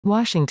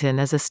Washington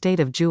is a state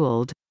of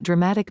jeweled,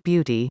 dramatic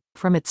beauty,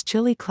 from its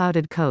chilly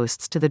clouded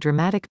coasts to the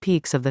dramatic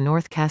peaks of the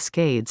North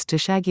Cascades to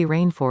shaggy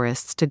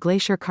rainforests to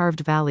glacier-carved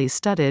valleys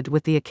studded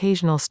with the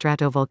occasional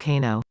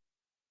stratovolcano.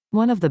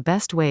 One of the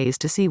best ways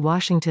to see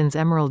Washington's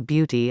emerald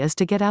beauty is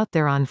to get out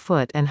there on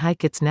foot and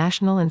hike its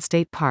national and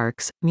state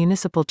parks,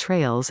 municipal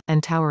trails,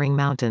 and towering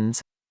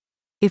mountains.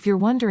 If you're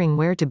wondering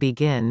where to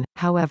begin,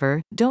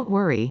 however, don't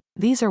worry,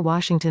 these are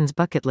Washington's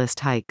bucket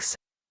list hikes.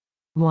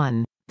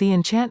 1. The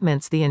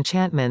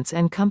enchantments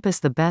encompass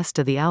the best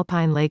of the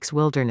Alpine Lakes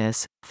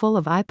wilderness, full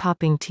of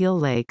eye-popping teal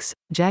lakes,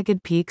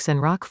 jagged peaks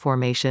and rock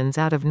formations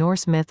out of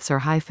Norse myths or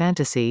high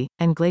fantasy,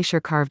 and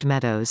glacier-carved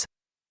meadows.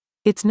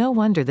 It's no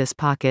wonder this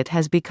pocket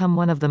has become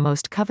one of the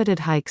most coveted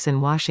hikes in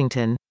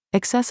Washington,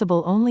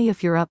 accessible only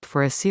if you're up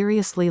for a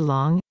seriously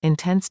long,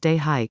 intense day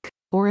hike,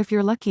 or if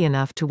you're lucky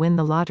enough to win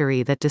the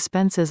lottery that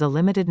dispenses a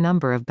limited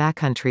number of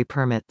backcountry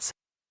permits.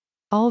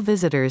 All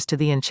visitors to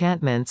the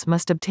enchantments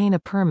must obtain a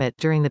permit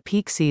during the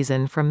peak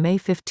season from May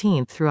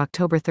 15 through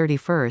October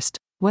 31,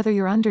 whether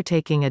you're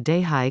undertaking a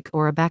day hike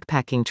or a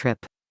backpacking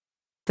trip.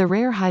 The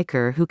rare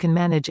hiker who can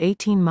manage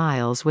 18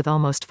 miles with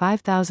almost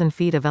 5,000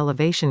 feet of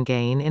elevation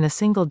gain in a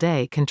single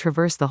day can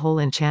traverse the whole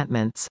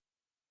enchantments.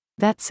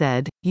 That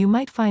said, you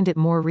might find it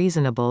more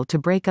reasonable to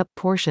break up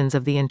portions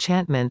of the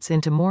enchantments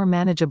into more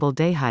manageable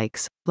day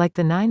hikes, like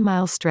the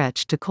 9-mile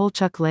stretch to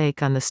Kolchak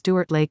Lake on the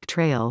Stewart Lake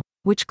Trail,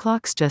 which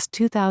clocks just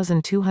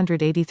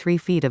 2,283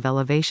 feet of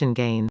elevation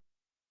gain.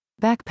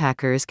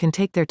 Backpackers can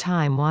take their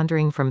time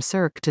wandering from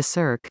cirque to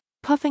cirque,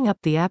 puffing up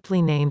the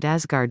aptly named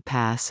Asgard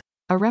Pass,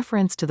 a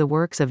reference to the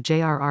works of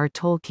J.R.R.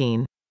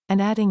 Tolkien,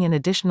 and adding in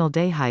additional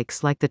day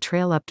hikes like the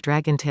trail up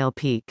Dragontail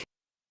Peak.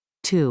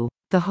 2.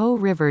 The Hoh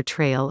River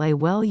Trail, a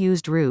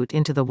well-used route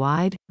into the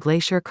wide,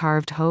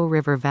 glacier-carved Hoh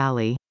River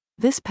Valley.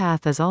 This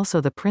path is also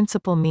the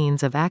principal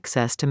means of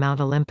access to Mount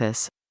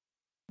Olympus.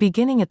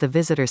 Beginning at the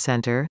Visitor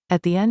Center,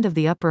 at the end of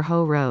the Upper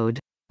Hoh Road,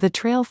 the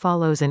trail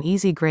follows an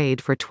easy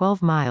grade for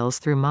 12 miles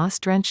through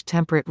moss-drenched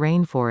temperate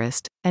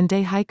rainforest, and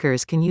day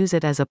hikers can use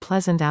it as a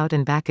pleasant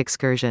out-and-back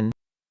excursion.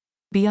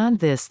 Beyond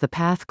this, the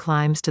path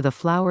climbs to the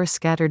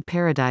flower-scattered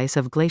paradise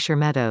of Glacier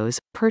Meadows,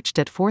 perched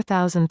at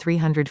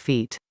 4,300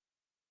 feet.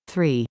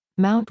 3.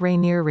 Mount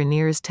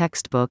Rainier's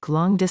textbook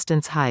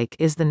long-distance hike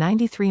is the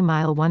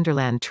 93-mile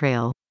Wonderland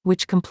Trail,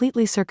 which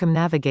completely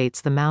circumnavigates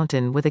the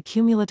mountain with a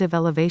cumulative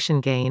elevation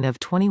gain of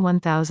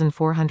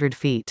 21,400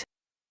 feet.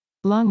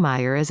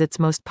 Longmire is its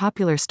most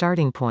popular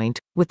starting point,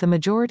 with the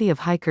majority of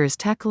hikers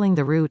tackling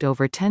the route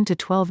over 10 to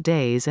 12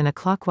 days in a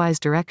clockwise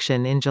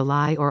direction in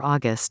July or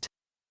August.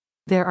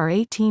 There are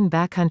 18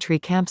 backcountry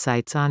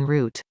campsites en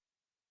route.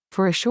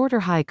 For a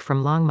shorter hike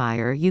from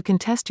Longmire, you can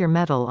test your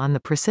mettle on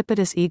the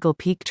precipitous Eagle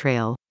Peak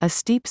Trail, a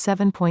steep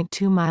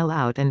 7.2-mile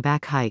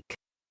out-and-back hike.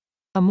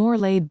 A more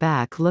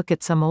laid-back look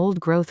at some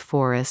old-growth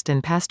forest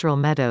and pastoral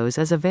meadows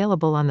is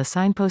available on the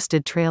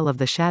signposted Trail of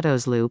the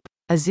Shadows Loop,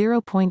 a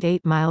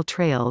 0.8-mile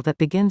trail that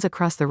begins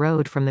across the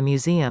road from the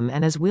museum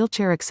and is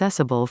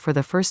wheelchair-accessible for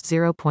the first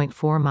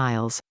 0.4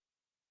 miles.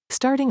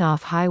 Starting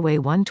off Highway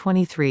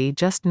 123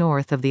 just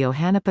north of the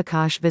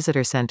Ohanapecosh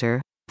Visitor Center,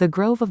 the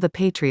Grove of the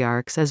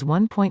Patriarchs as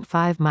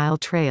 1.5-mile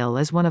trail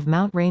is one of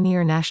Mount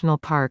Rainier National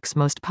Park's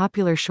most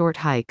popular short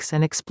hikes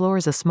and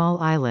explores a small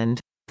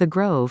island, the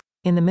Grove,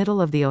 in the middle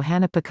of the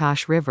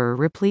Ohanapecosh River,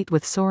 replete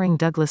with soaring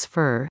Douglas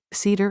fir,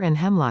 cedar and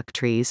hemlock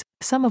trees,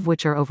 some of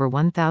which are over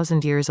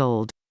 1,000 years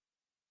old.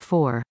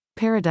 4.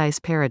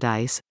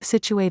 Paradise,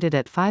 situated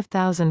at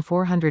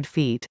 5,400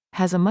 feet,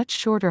 has a much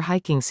shorter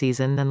hiking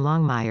season than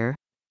Longmire.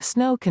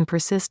 Snow can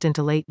persist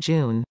into late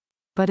June,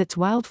 but its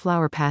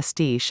wildflower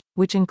pastiche,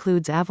 which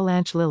includes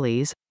avalanche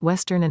lilies,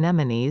 western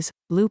anemones,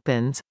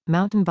 lupins,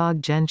 mountain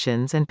bog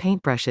gentians and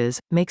paintbrushes,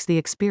 makes the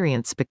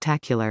experience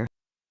spectacular.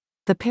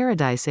 The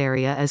Paradise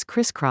area is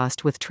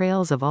crisscrossed with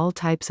trails of all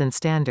types and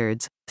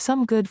standards,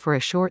 some good for a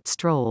short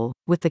stroll,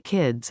 with the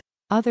kids,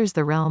 others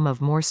the realm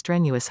of more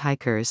strenuous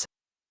hikers.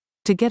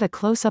 To get a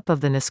close-up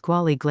of the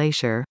Nisqually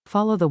Glacier,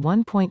 follow the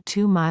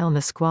 1.2-mile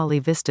Nisqually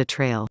Vista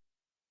Trail.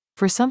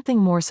 For something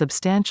more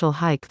substantial,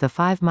 hike the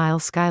 5-mile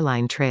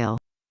Skyline Trail.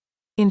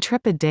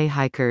 Intrepid day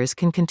hikers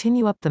can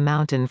continue up the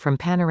mountain from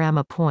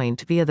Panorama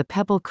Point via the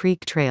Pebble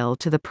Creek Trail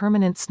to the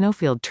permanent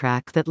snowfield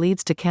track that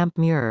leads to Camp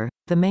Muir,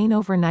 the main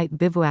overnight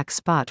bivouac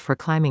spot for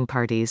climbing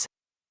parties.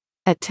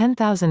 At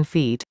 10,000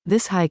 feet,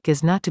 this hike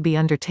is not to be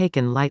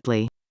undertaken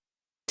lightly.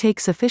 Take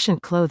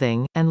sufficient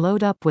clothing, and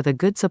load up with a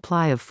good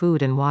supply of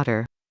food and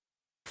water.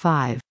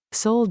 5.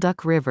 Sole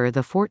Duck River,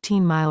 the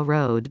 14-mile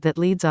road that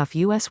leads off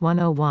US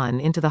 101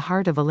 into the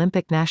heart of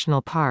Olympic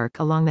National Park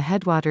along the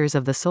headwaters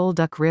of the Sole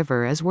Duck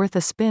River, is worth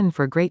a spin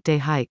for great day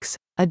hikes,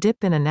 a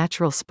dip in a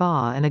natural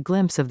spa and a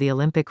glimpse of the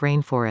Olympic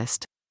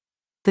rainforest.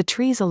 The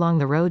trees along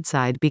the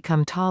roadside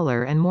become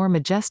taller and more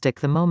majestic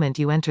the moment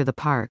you enter the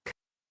park.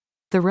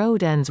 The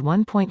road ends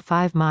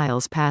 1.5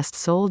 miles past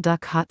Sole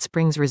Duck Hot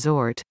Springs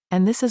Resort,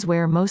 and this is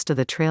where most of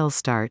the trails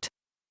start.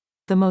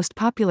 The most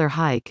popular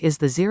hike is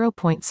the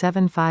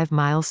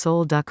 0.75-mile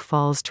Sole Duck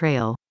Falls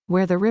Trail,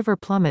 where the river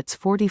plummets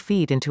 40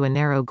 feet into a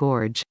narrow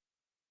gorge.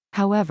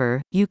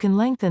 However, you can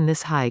lengthen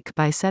this hike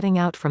by setting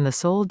out from the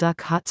Sol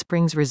Duck Hot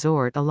Springs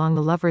Resort along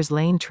the Lover's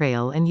Lane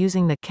Trail and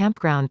using the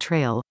Campground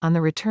Trail on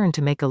the return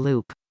to make a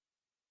loop.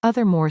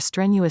 Other more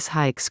strenuous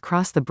hikes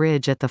cross the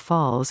bridge at the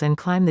falls and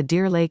climb the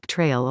Deer Lake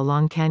Trail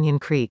along Canyon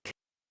Creek.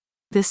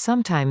 This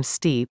sometimes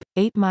steep,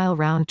 8-mile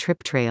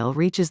round-trip trail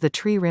reaches the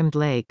tree-rimmed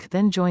lake,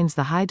 then joins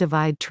the High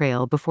Divide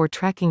Trail before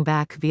trekking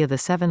back via the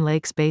Seven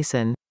Lakes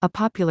Basin, a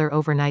popular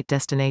overnight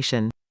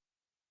destination.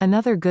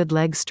 Another good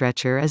leg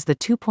stretcher is the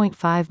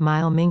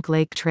 2.5-mile Mink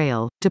Lake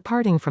Trail,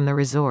 departing from the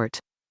resort.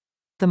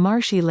 The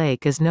marshy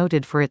lake is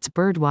noted for its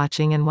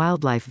birdwatching and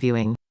wildlife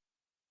viewing.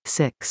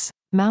 6.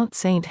 Mount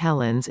St.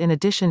 Helens. In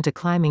addition to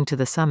climbing to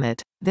the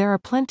summit, there are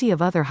plenty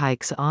of other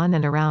hikes on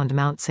and around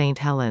Mount St.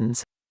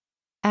 Helens.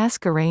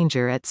 Ask a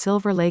ranger at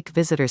Silver Lake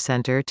Visitor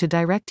Center to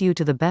direct you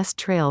to the best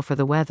trail for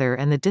the weather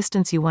and the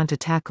distance you want to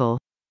tackle.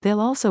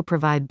 They'll also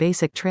provide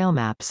basic trail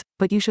maps,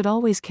 but you should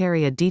always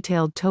carry a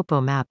detailed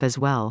topo map as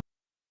well.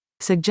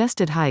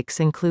 Suggested hikes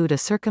include a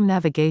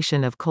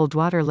circumnavigation of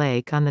Coldwater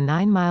Lake on the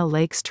 9-mile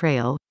Lakes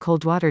Trail,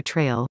 Coldwater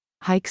Trail,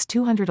 hikes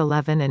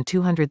 211 and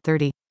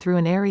 230, through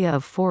an area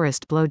of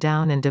forest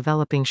blow-down and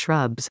developing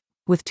shrubs.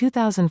 With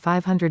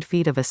 2,500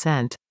 feet of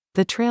ascent,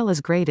 the trail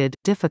is graded,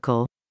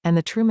 difficult, and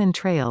the Truman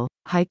Trail,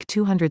 hike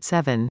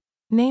 207,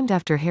 named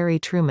after Harry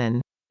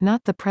Truman,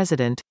 not the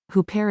president,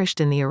 who perished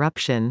in the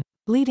eruption,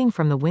 leading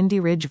from the Windy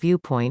Ridge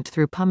viewpoint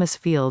through pumice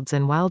fields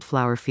and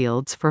wildflower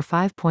fields for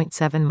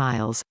 5.7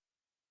 miles.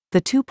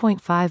 The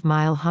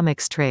 2.5-mile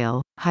Hummocks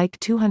Trail, hike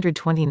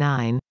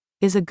 229,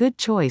 is a good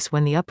choice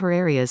when the upper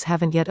areas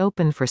haven't yet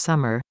opened for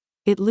summer.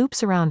 It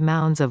loops around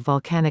mounds of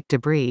volcanic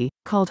debris,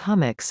 called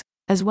hummocks,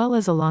 as well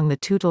as along the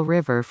Toutle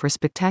River for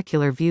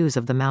spectacular views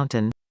of the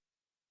mountain.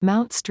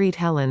 Mount St.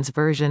 Helens'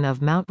 version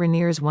of Mount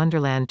Rainier's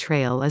Wonderland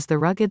Trail is the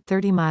rugged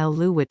 30-mile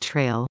Leawood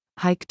Trail,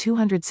 hike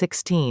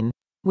 216,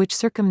 which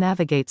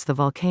circumnavigates the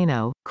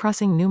volcano,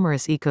 crossing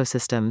numerous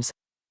ecosystems.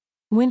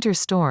 Winter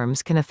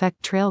storms can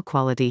affect trail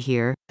quality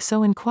here,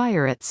 so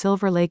inquire at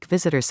Silver Lake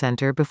Visitor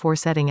Center before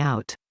setting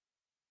out.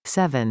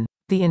 7.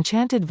 The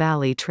Enchanted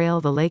Valley Trail.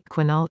 The Lake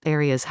Quinault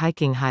area's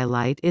hiking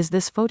highlight is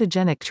this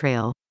photogenic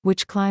trail,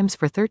 which climbs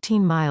for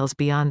 13 miles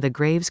beyond the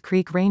Graves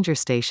Creek Ranger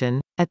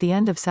Station, at the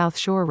end of South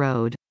Shore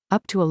Road,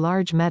 up to a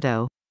large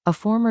meadow, a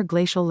former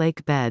glacial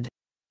lake bed,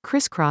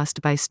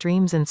 crisscrossed by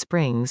streams and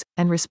springs,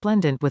 and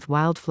resplendent with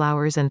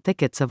wildflowers and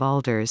thickets of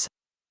alders.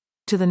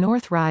 To the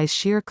north rise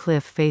sheer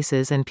cliff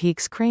faces and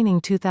peaks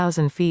craning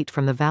 2,000 feet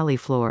from the valley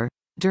floor.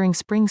 During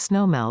spring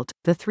snowmelt,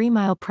 the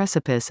 3-mile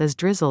precipice is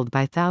drizzled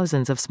by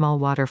thousands of small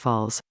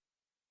waterfalls.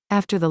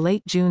 After the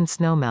late June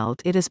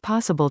snowmelt, it is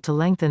possible to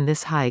lengthen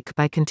this hike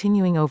by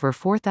continuing over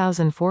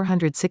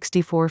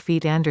 4,464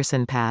 feet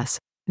Anderson Pass,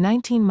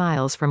 19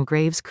 miles from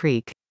Graves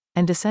Creek,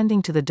 and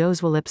descending to the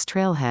Dosewallips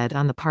Trailhead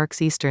on the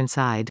park's eastern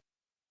side.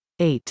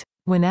 8.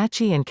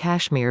 Wenatchee and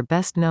Kashmir.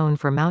 Best known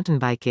for mountain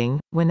biking,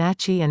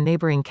 Wenatchee and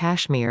neighboring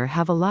Kashmir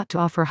have a lot to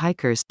offer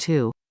hikers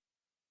too.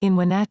 In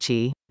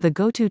Wenatchee, the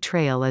go-to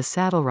trail is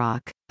Saddle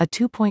Rock, a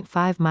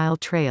 2.5-mile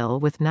trail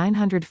with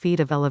 900 feet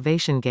of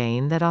elevation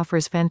gain that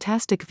offers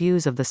fantastic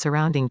views of the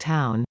surrounding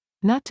town,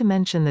 not to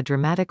mention the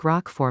dramatic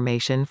rock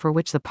formation for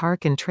which the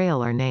park and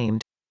trail are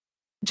named.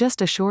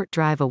 Just a short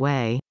drive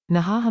away,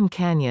 Nahaham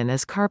Canyon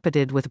is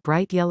carpeted with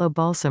bright yellow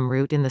balsam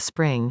root in the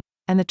spring,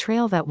 and the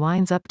trail that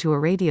winds up to a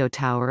radio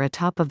tower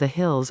atop of the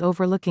hills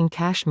overlooking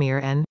Kashmir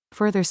and,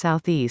 further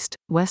southeast,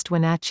 West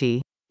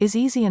Wenatchee, is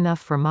easy enough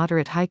for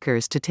moderate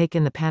hikers to take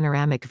in the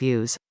panoramic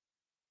views.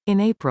 In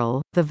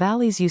April, the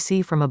valleys you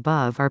see from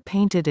above are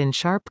painted in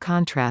sharp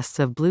contrasts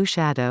of blue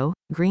shadow,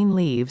 green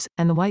leaves,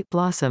 and the white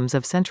blossoms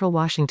of central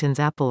Washington's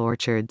apple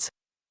orchards.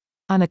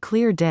 On a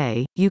clear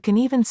day, you can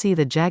even see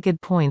the jagged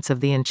points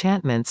of the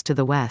enchantments to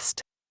the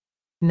west.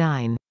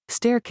 9.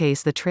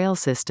 Staircase. The trail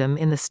system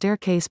in the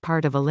Staircase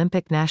part of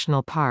Olympic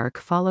National Park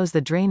follows the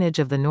drainage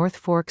of the North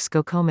Fork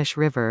Skokomish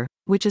River,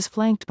 which is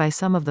flanked by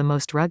some of the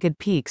most rugged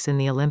peaks in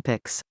the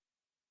Olympics.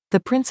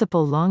 The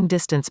principal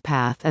long-distance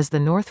path is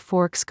the North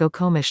Fork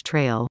Skokomish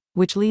Trail,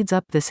 which leads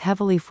up this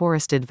heavily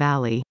forested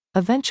valley,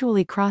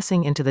 eventually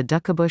crossing into the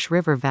Duckabush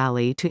River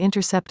Valley to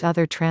intercept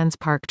other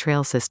trans-park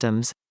trail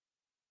systems.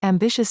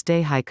 Ambitious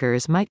day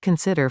hikers might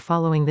consider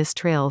following this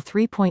trail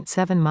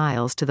 3.7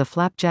 miles to the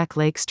Flapjack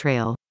Lakes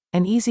Trail,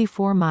 an easy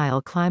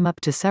 4-mile climb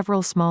up to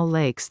several small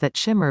lakes that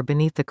shimmer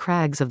beneath the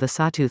crags of the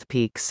Sawtooth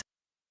Peaks.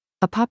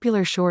 A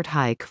popular short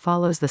hike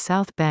follows the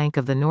south bank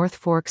of the North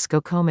Fork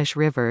Skokomish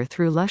River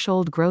through lush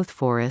old-growth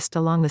forest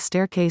along the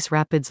Staircase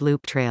Rapids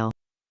Loop Trail.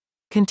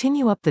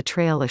 Continue up the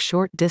trail a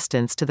short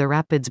distance to the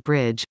Rapids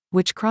Bridge,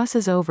 which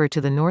crosses over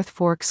to the North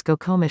Fork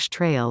Skokomish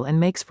Trail and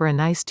makes for a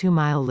nice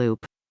 2-mile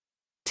loop.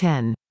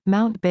 10.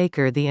 Mount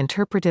Baker. The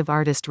Interpretive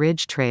Artist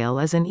Ridge Trail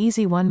is an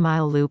easy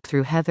 1-mile loop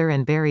through heather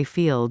and berry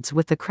fields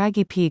with the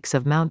craggy peaks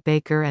of Mount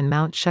Baker and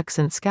Mount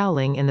Shuxant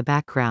scowling in the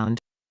background.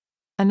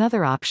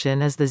 Another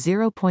option is the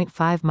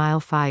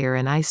 0.5-mile Fire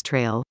and Ice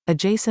Trail,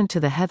 adjacent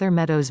to the Heather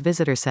Meadows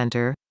Visitor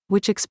Center,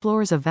 which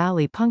explores a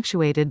valley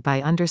punctuated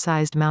by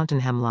undersized mountain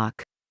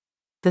hemlock.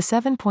 The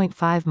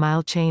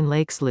 7.5-mile Chain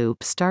Lakes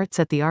Loop starts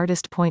at the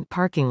Artist Point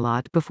parking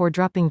lot before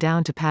dropping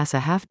down to pass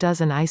a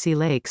half-dozen icy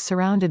lakes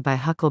surrounded by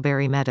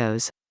huckleberry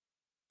meadows.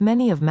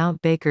 Many of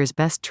Mount Baker's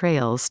best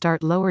trails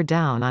start lower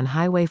down on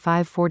Highway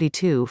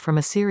 542 from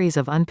a series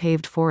of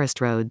unpaved forest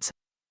roads.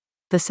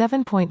 The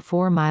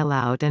 7.4-mile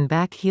Out and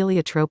Back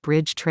Heliotrope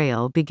Ridge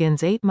Trail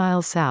begins 8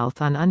 miles south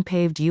on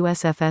unpaved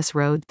USFS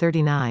Road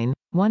 39,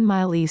 1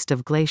 mile east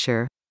of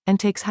Glacier, and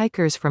takes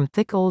hikers from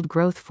thick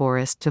old-growth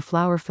forest to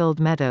flower-filled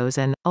meadows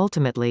and,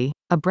 ultimately,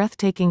 a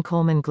breathtaking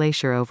Coleman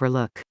Glacier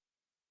overlook.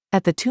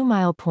 At the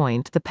 2-mile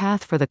point, the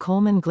path for the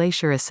Coleman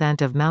Glacier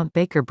ascent of Mount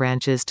Baker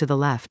branches to the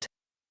left.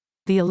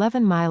 The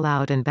 11-mile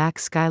Out and Back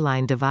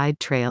Skyline Divide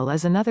Trail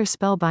is another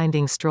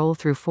spellbinding stroll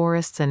through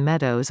forests and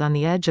meadows on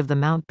the edge of the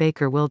Mount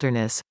Baker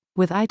Wilderness,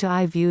 with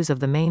eye-to-eye views of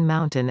the main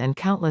mountain and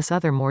countless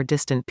other more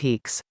distant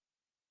peaks.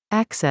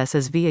 Access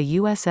is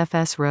via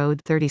USFS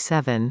Road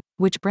 37,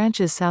 which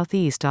branches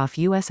southeast off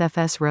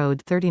USFS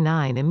Road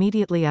 39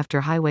 immediately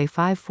after Highway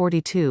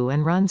 542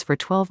 and runs for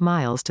 12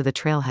 miles to the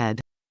trailhead.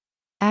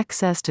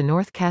 Access to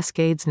North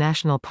Cascades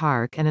National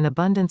Park and an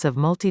abundance of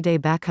multi-day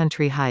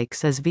backcountry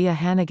hikes is via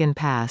Hannigan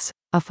Pass,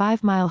 a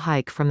 5-mile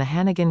hike from the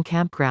Hannigan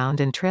Campground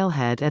and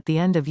trailhead at the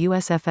end of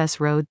USFS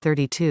Road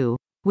 32,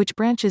 which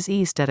branches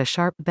east at a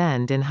sharp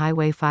bend in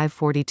Highway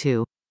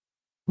 542.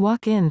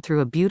 Walk in through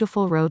a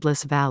beautiful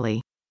roadless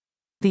valley.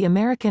 The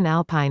American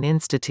Alpine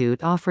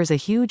Institute offers a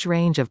huge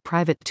range of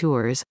private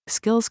tours,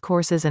 skills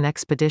courses and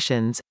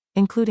expeditions,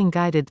 including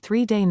guided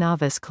 3-day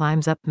novice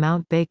climbs up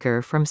Mount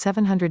Baker from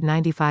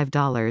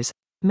 $795,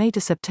 May to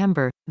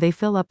September. They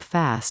fill up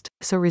fast,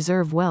 so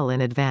reserve well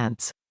in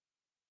advance.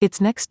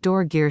 Its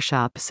next-door gear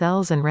shop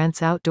sells and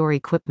rents outdoor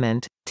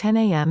equipment, 10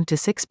 a.m. to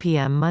 6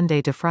 p.m.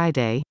 Monday to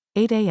Friday,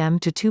 8 a.m.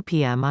 to 2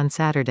 p.m. on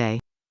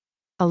Saturday.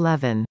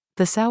 11.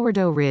 The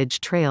Sourdough Ridge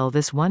Trail.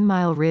 This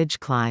 1-mile ridge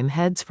climb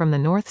heads from the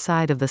north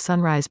side of the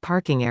Sunrise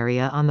parking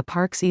area on the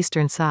park's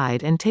eastern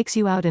side and takes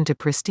you out into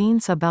pristine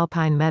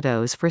subalpine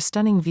meadows for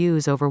stunning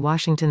views over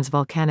Washington's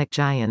volcanic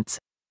giants,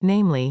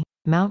 namely,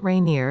 Mount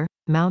Rainier,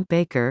 Mount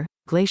Baker,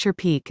 Glacier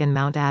Peak and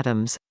Mount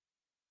Adams.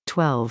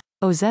 12.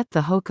 Ozette.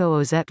 The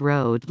Hoko-Ozette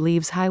Road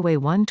leaves Highway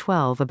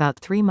 112 about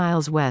 3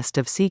 miles west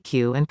of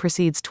CQ and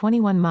proceeds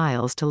 21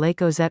 miles to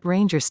Lake Ozette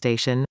Ranger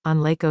Station,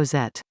 on Lake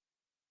Ozette.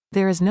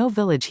 There is no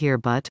village here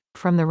but,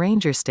 from the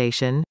ranger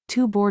station,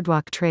 2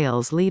 boardwalk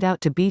trails lead out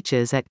to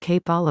beaches at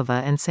Cape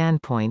Oliva and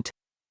Sandpoint.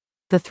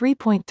 The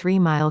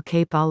 3.3-mile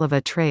Cape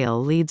Oliva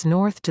Trail leads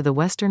north to the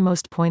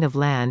westernmost point of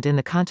land in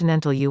the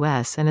continental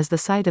U.S. and is the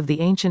site of the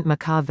ancient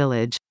Makah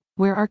village,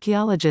 where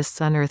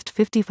archaeologists unearthed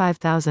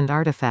 55,000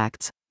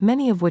 artifacts,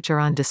 many of which are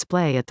on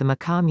display at the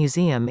Makah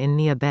Museum in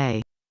Nia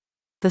Bay.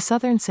 The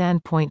southern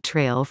Sandpoint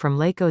Trail from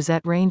Lake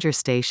Ozette Ranger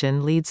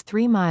Station leads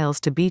 3 miles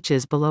to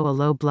beaches below a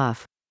low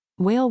bluff.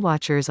 Whale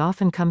watchers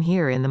often come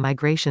here in the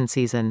migration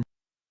season.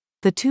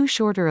 The 2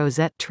 shorter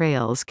Ozette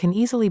trails can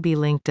easily be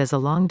linked as a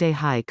long-day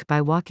hike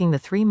by walking the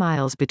 3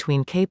 miles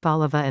between Cape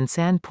Oliva and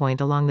Sandpoint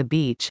along the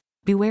beach,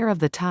 beware of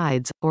the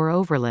tides, or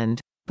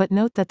overland, but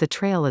note that the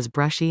trail is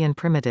brushy and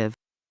primitive.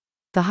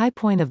 The high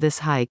point of this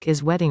hike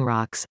is Wedding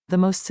Rocks, the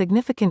most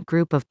significant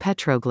group of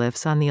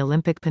petroglyphs on the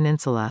Olympic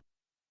Peninsula.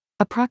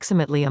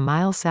 Approximately a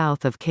mile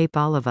south of Cape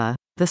Oliva,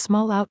 the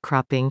small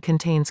outcropping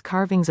contains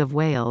carvings of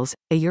whales,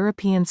 a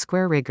European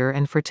square rigger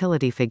and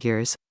fertility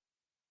figures.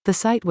 The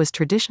site was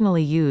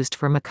traditionally used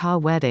for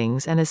Makah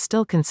weddings and is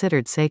still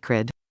considered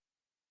sacred.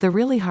 The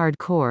really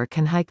hardcore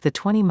can hike the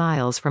 20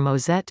 miles from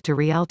Ozette to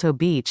Rialto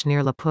Beach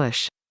near La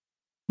Push.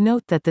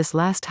 Note that this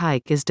last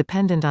hike is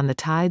dependent on the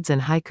tides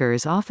and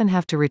hikers often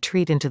have to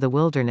retreat into the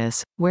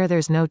wilderness, where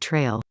there's no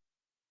trail.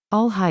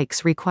 All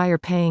hikes require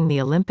paying the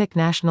Olympic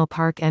National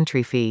Park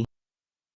entry fee.